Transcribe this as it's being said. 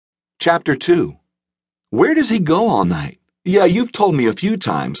Chapter 2. Where does he go all night? Yeah, you've told me a few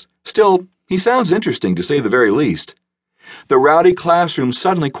times. Still, he sounds interesting to say the very least. The rowdy classroom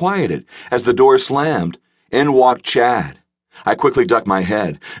suddenly quieted as the door slammed. In walked Chad. I quickly ducked my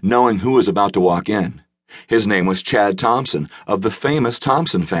head, knowing who was about to walk in. His name was Chad Thompson, of the famous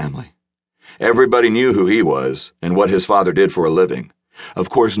Thompson family. Everybody knew who he was and what his father did for a living.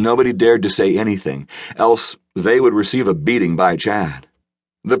 Of course, nobody dared to say anything, else they would receive a beating by Chad.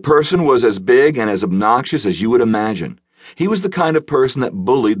 The person was as big and as obnoxious as you would imagine. He was the kind of person that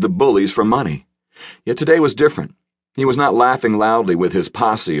bullied the bullies for money. Yet today was different. He was not laughing loudly with his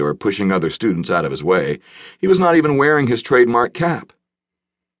posse or pushing other students out of his way. He was not even wearing his trademark cap.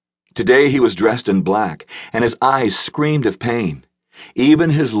 Today he was dressed in black, and his eyes screamed of pain.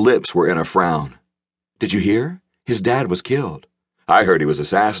 Even his lips were in a frown. Did you hear? His dad was killed. I heard he was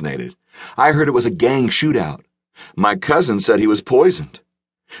assassinated. I heard it was a gang shootout. My cousin said he was poisoned.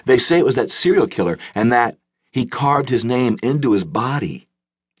 They say it was that serial killer and that he carved his name into his body.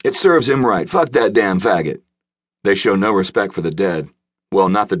 It serves him right. Fuck that damn faggot. They show no respect for the dead. Well,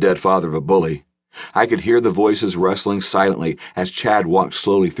 not the dead father of a bully. I could hear the voices rustling silently as Chad walked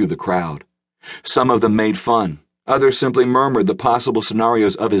slowly through the crowd. Some of them made fun. Others simply murmured the possible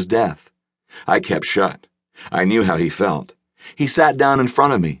scenarios of his death. I kept shut. I knew how he felt. He sat down in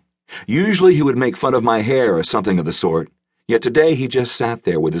front of me. Usually he would make fun of my hair or something of the sort. Yet today he just sat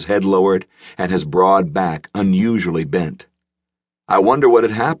there with his head lowered and his broad back unusually bent. I wonder what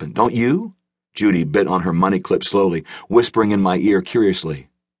had happened, don't you? Judy bit on her money clip slowly, whispering in my ear curiously.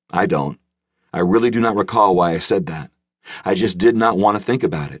 I don't. I really do not recall why I said that. I just did not want to think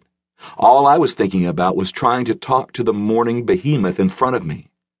about it. All I was thinking about was trying to talk to the mourning behemoth in front of me.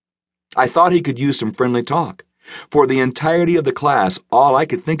 I thought he could use some friendly talk. For the entirety of the class, all I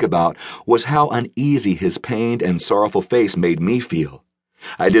could think about was how uneasy his pained and sorrowful face made me feel.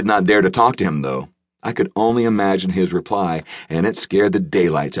 I did not dare to talk to him, though. I could only imagine his reply, and it scared the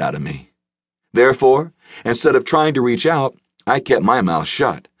daylights out of me. Therefore, instead of trying to reach out, I kept my mouth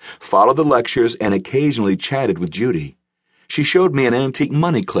shut, followed the lectures, and occasionally chatted with Judy. She showed me an antique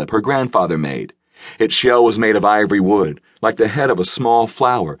money clip her grandfather made. Its shell was made of ivory wood, like the head of a small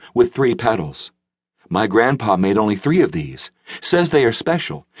flower with 3 petals. My grandpa made only 3 of these. Says they are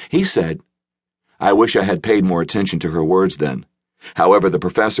special. He said, I wish I had paid more attention to her words then. However, the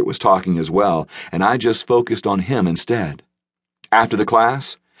professor was talking as well, and I just focused on him instead. After the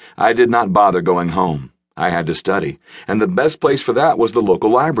class, I did not bother going home. I had to study, and the best place for that was the local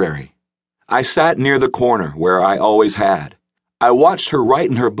library. I sat near the corner where I always had. I watched her write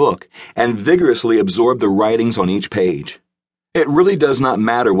in her book and vigorously absorbed the writings on each page. It really does not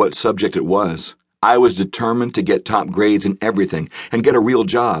matter what subject it was. I was determined to get top grades in everything and get a real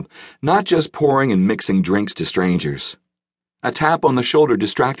job, not just pouring and mixing drinks to strangers. A tap on the shoulder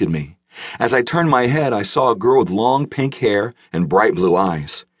distracted me. As I turned my head, I saw a girl with long pink hair and bright blue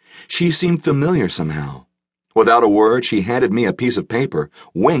eyes. She seemed familiar somehow. Without a word, she handed me a piece of paper,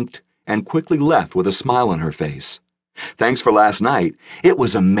 winked, and quickly left with a smile on her face. Thanks for last night. It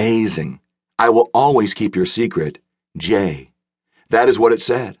was amazing. I will always keep your secret, J. That is what it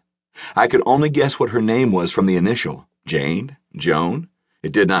said. I could only guess what her name was from the initial. Jane? Joan?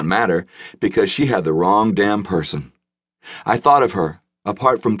 It did not matter, because she had the wrong damn person. I thought of her.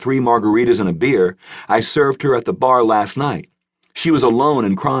 Apart from 3 margaritas and a beer, I served her at the bar last night. She was alone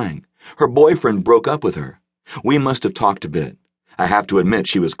and crying. Her boyfriend broke up with her. We must have talked a bit. I have to admit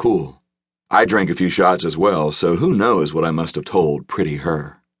she was cool. I drank a few shots as well, so who knows what I must have told pretty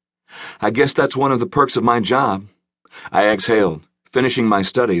her. I guess that's one of the perks of my job. I exhaled, finishing my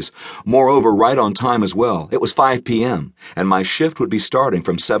studies, moreover right on time as well. It was 5 p.m., and my shift would be starting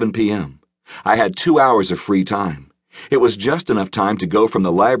from 7 p.m. I had 2 hours of free time. It was just enough time to go from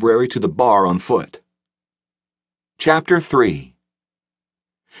the library to the bar on foot. Chapter 3.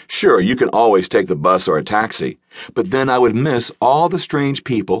 Sure, you can always take the bus or a taxi, but then I would miss all the strange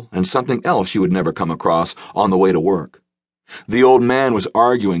people and something else you would never come across on the way to work. The old man was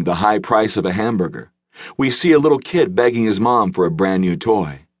arguing the high price of a hamburger. We see a little kid begging his mom for a brand new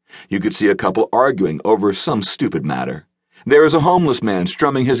toy. You could see a couple arguing over some stupid matter. There is a homeless man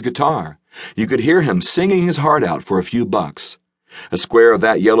strumming his guitar. You could hear him singing his heart out for a few bucks. A square of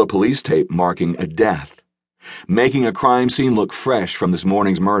that yellow police tape marking a death, making a crime scene look fresh from this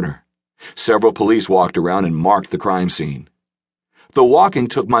morning's murder. Several police walked around and marked the crime scene. The walking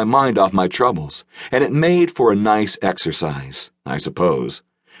took my mind off my troubles, and it made for a nice exercise, I suppose.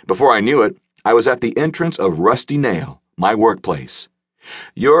 Before I knew it, I was at the entrance of Rusty Nail, my workplace.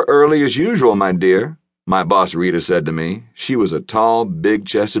 You're early as usual, my dear, my boss Rita said to me. She was a tall,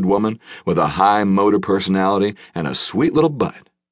 big-chested woman with a high motor personality and a sweet little butt.